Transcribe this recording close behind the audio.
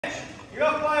You're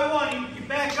up by one. You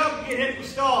back up and get hit with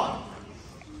stalling.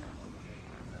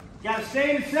 You got to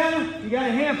stay in the center. You got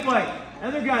a hand fight.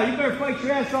 Other guy, you better fight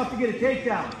your ass off to get a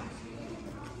takedown.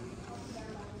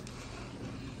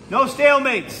 No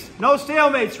stalemates. No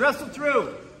stalemates. Wrestle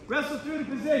through. Wrestle through the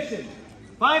position.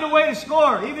 Find a way to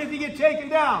score, even if you get taken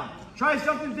down. Try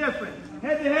something different.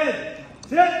 Head to head.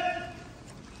 Sit.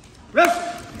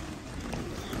 Wrestle.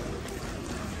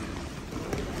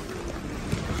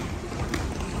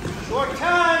 Short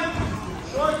time.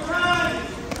 Short time.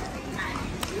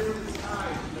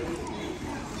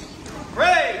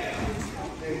 Break.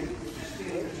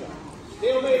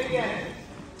 Stalemate again.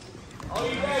 All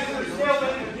you guys are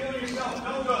stalemate and doing yourself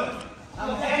no good.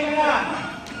 I'm hanging on.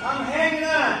 I'm hanging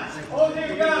on. Hold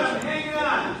your gun. I'm hanging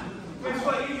on. Guess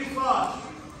what? You just lost.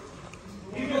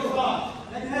 You just lost.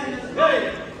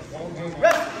 Ready.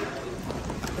 Rest.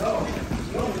 Go.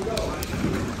 Go. Go.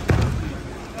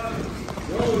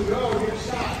 Go. Go. Get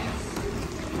shot.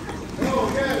 Go.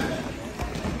 Good.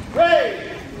 Ready.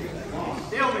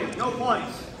 Stalemate. No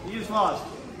points. You just lost.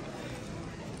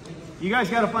 You guys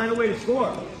got to find a way to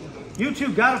score. You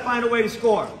two got to find a way to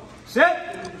score.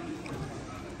 Set.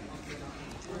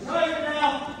 We're tired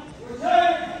now. We're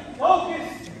tired.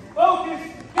 Focus. Focus.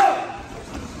 Go.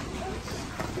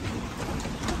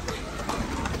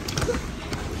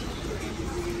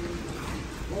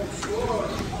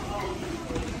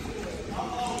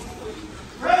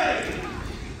 Ready.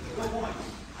 No points.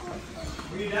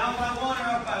 Were you down by one or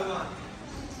up by one?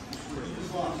 You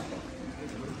just lost.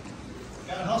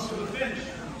 Got to hustle to the finish.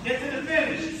 Get to the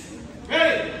finish.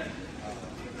 Ready.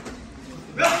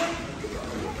 Ready.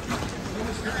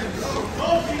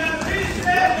 Oh, you got to finish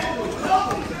that. Oh,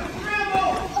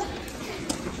 scramble.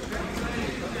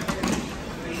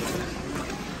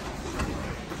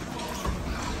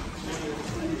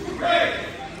 Ready.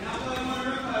 Now by one or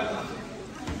up by one.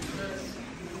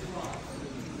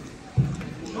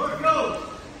 Short goes.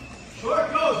 Short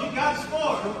goes. You got to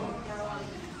score.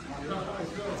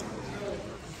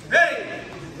 Ready.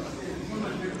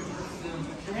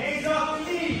 Hands off the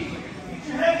knee. Get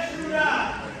your head screwed on.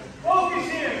 Focus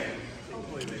here.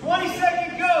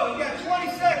 20-second go. You got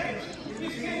 20 seconds.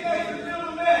 Just get back to the middle of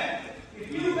the mat. If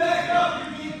you back up,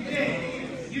 you're getting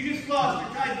pinned. You just lost.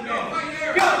 You're tied to go. Go.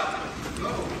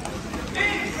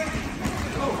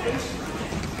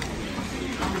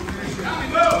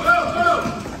 Go. Go. Go. Go.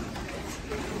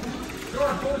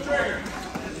 Short. Pull the trigger.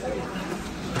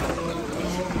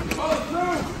 Follow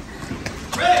through.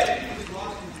 Ready.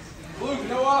 Luke,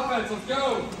 no offense. Let's go.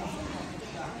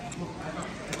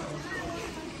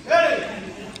 Ready.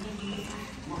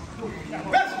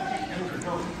 Wrestle.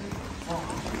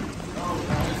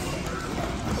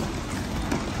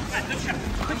 Good shot.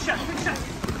 Good shot. Good shot.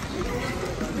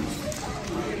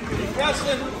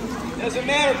 Wrestling doesn't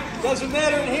matter. Doesn't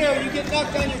matter in here. You get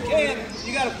knocked on your can,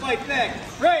 you got to fight back.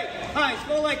 Great. Heinz,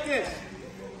 go like this.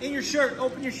 In your shirt.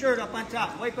 Open your shirt up on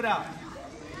top. Wipe it out.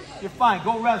 You're fine.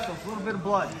 Go wrestle. It's a little bit of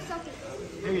blood.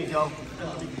 There you go.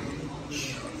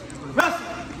 Wrestle.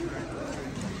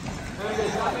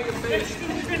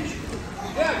 Finish.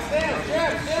 Yeah, stand.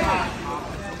 Yeah, stand.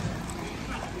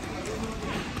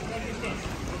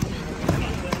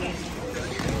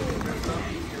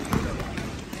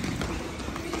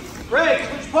 Break.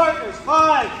 Switch partners.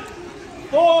 5,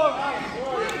 4,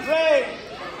 3,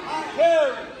 2,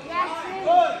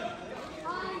 1.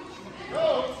 Go.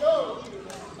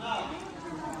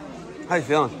 How you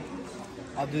feeling?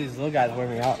 I'll do these little guys wear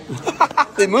me out.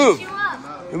 They move.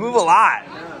 They move a lot.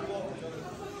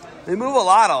 They move a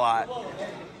lot.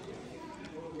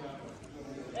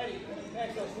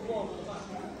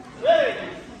 Ready.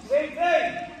 Same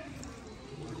thing.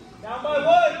 Down by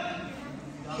one.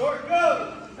 Short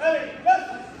go. Ready. Go.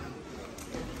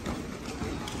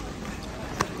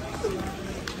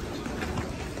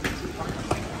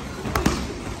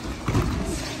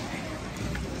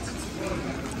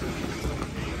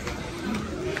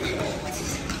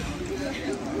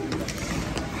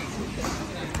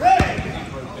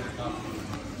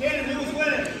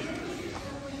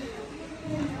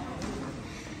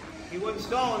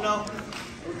 Stalling now.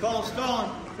 We're calling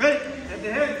stalling. Ready? Head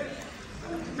to head.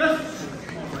 Wrestle.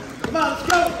 Come on, let's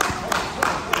go.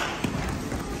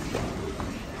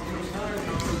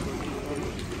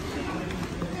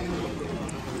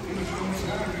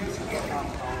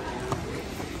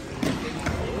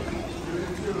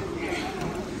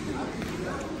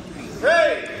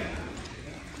 Ready?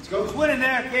 Let's go. Who's winning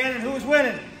there, Cannon? Who's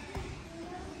winning?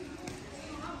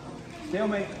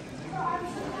 Stalemate.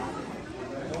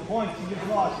 No points, you just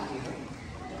lost.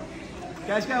 You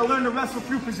guys got to learn to wrestle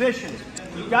through positions.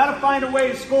 You got to find a way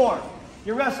to score.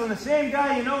 You're wrestling the same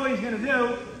guy, you know what he's going to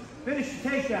do. Finish the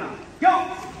takedown. Go!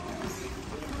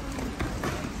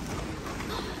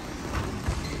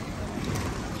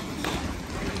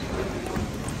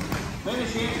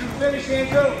 Finish, Andrew. Finish,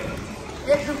 Andrew.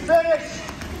 Andrew, finish.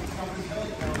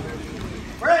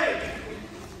 Break.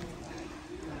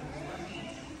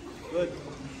 Good.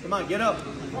 Come on, get up.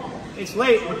 It's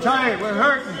late. We're tired. We're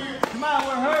hurting. Come on,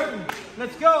 we're hurting.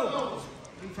 Let's go.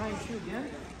 Are you trying to shoot again?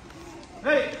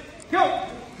 Ready, go.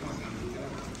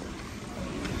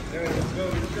 There it is.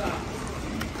 Go. Good shot.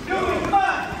 Do it. Come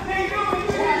on. Hey, do it.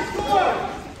 You need to score.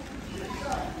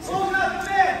 Close out the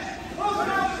bench. Close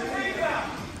out the takedown.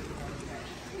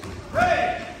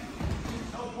 Ready.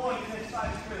 No point in this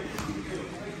side screen.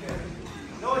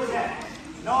 No attacks.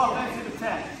 No offensive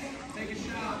attacks. Take a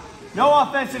shot. No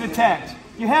offensive attacks.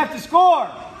 You have to score.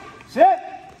 Sit.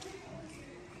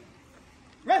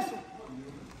 Wrestle.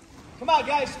 Come on,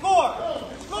 guys. Score.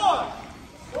 Score.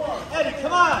 Eddie,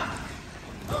 come on.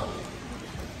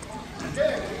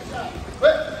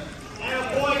 And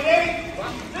boy, Eddie.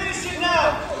 Finish it now.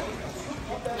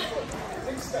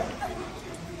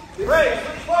 Great.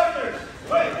 Partners.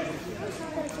 Wait.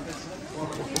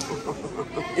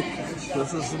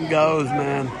 This is some goes,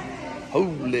 man.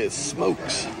 Holy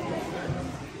smokes.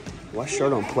 Westshore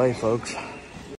don't play, folks.